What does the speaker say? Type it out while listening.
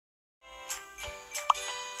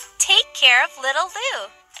care of little Lou.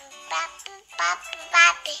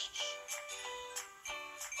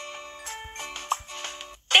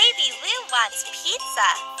 Baby Lou wants pizza.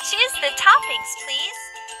 Choose the toppings, please.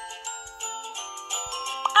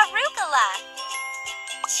 Arugula,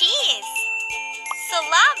 cheese,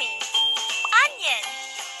 salami, onion.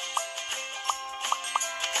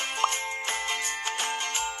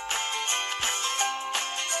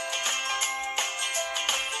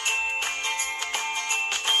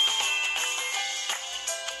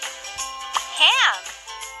 Ham.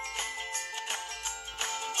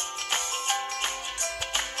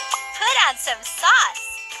 Put on some sauce.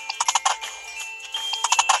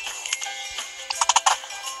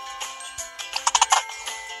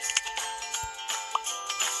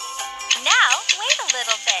 Now, wait a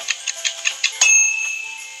little bit.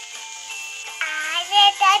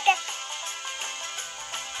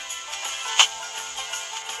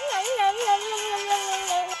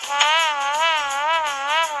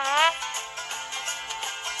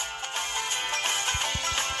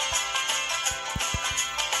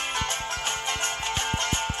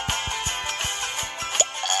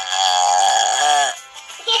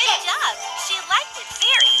 Good job. She liked it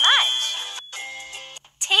very much.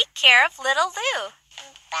 Take care of little Lou.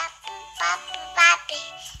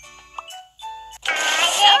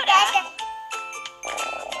 Soda.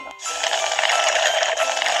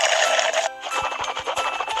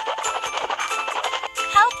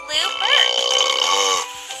 Help Lou burp.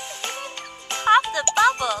 Pop the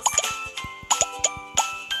bubbles.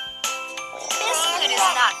 This food is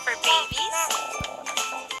not for babies.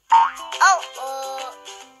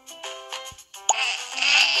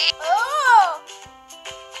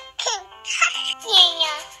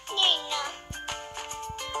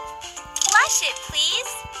 Flush it,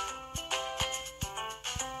 please.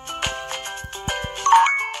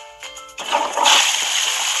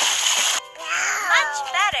 Much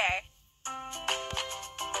better.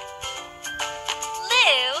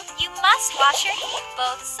 Lou, you must wash your hair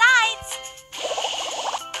both sides.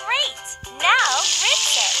 Great. Now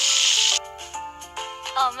rinse it.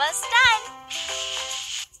 Almost done.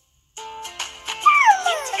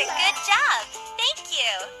 You did a good job. Thank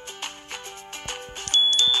you.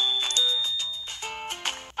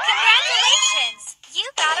 Congratulations! You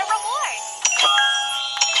got a reward.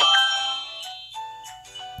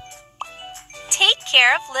 Take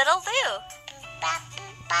care of little Lou.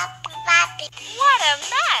 What a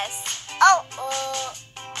mess!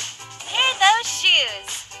 Pair those shoes.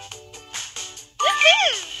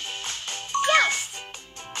 Woohoo! Yes!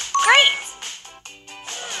 Great!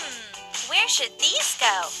 Where should these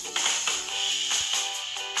go?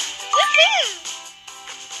 Woohoo!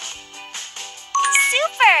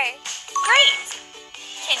 Super! Great!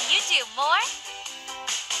 Can you do more?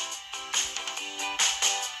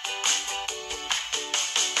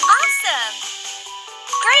 Awesome!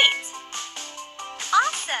 Great!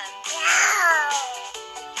 Awesome!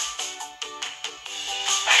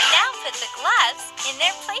 Now put the gloves in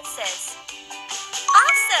their places.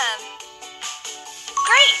 Awesome!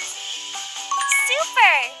 Great!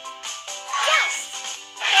 Super! Yes!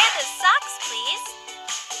 Pair the socks, please.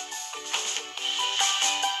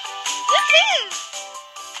 Woohoo!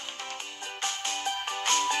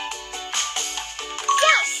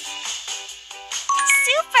 Yes!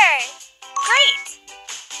 Super! Great!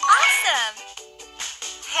 Awesome!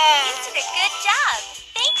 You did a good job.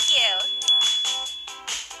 Thank you.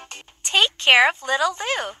 Take care of little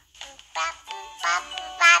Lou.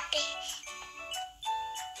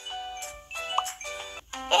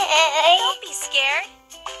 Don't be scared.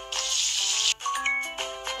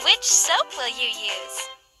 Which soap will you use?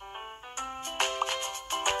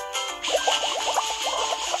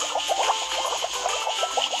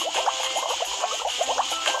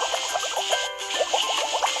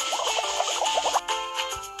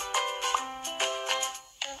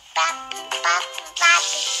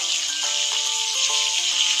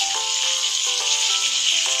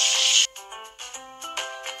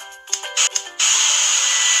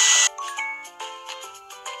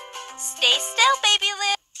 Stay still, baby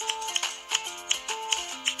Lou.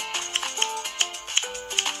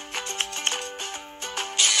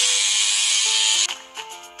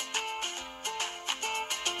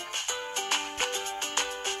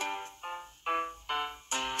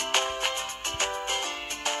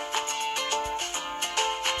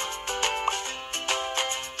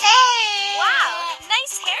 Wow,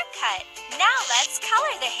 nice haircut. Now let's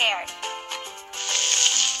color the hair.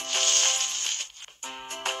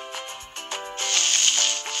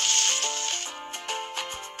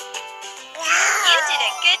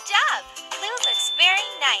 Good job! Lou looks very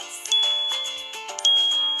nice.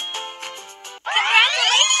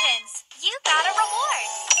 got a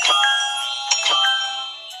reward.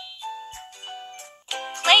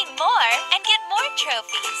 Play more and get more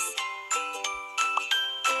trophies.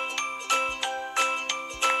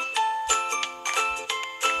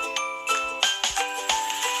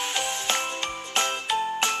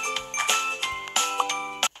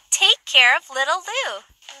 Take care of little Lou.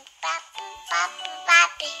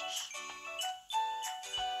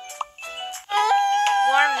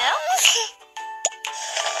 Warm milk?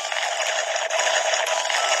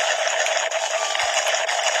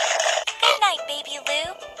 Good night, baby Lou.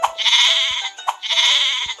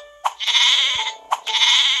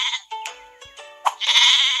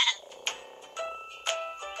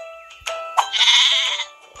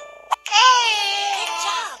 Good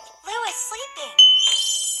job. Lou is sleeping.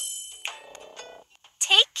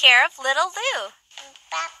 Take care of little Lou.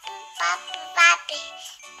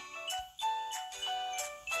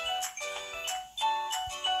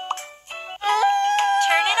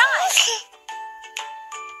 Turn it on.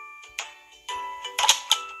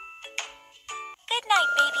 Good night,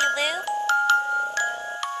 baby Lou.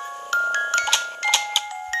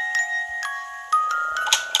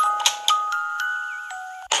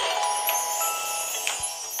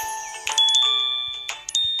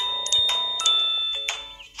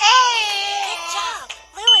 Good job.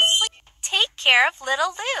 Lou is sleeping. Take care of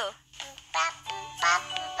little Lou.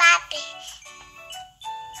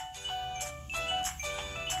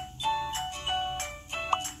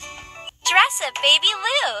 Dress up baby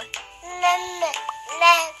Lou.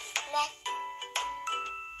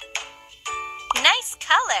 Nice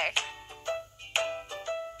color.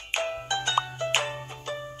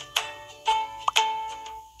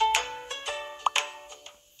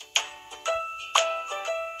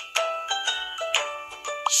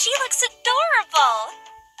 She looks adorable.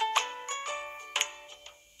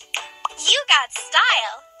 You got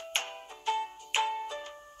style.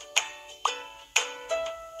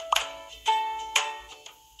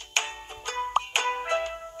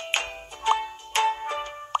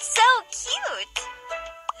 So cute.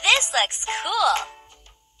 This looks cool.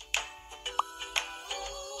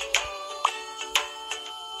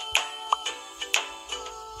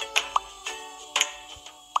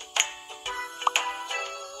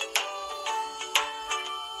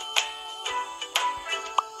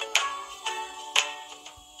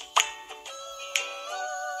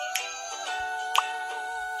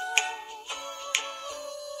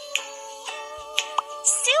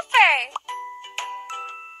 Super!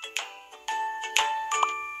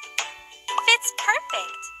 Fits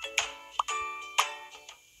perfect.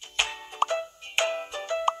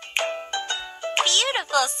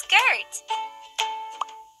 Beautiful skirt.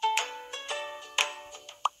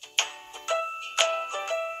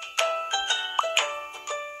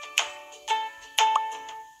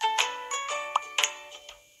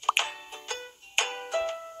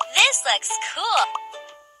 This looks cool.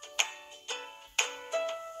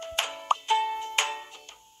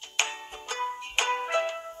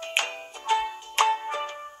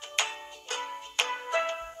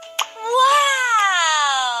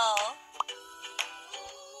 Wow!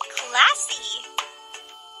 Classy.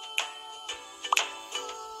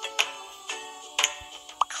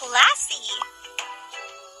 Classy.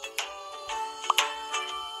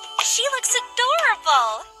 She looks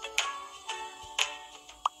adorable.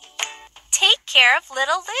 Take care of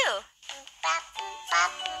little Lou.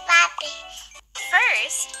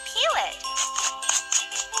 First, peel it.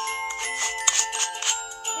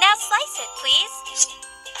 Now slice it, please.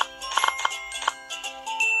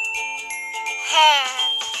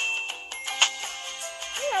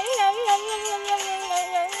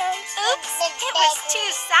 Oops, it was too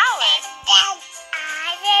sour.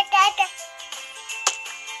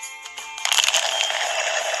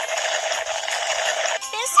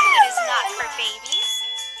 This food is not for babies.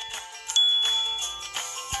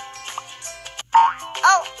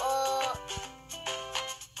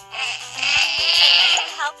 Can you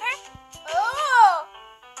help her?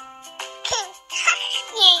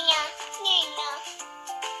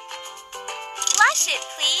 Flush it,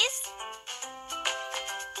 please.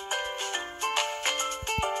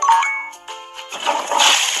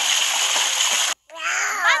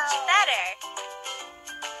 Much better.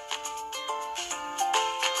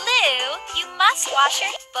 Lou, you must wash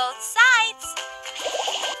your both sides.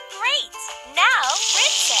 Great. Now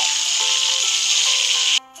rinse it.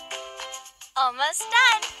 Almost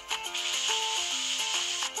done.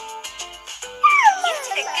 You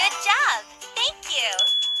did a good job.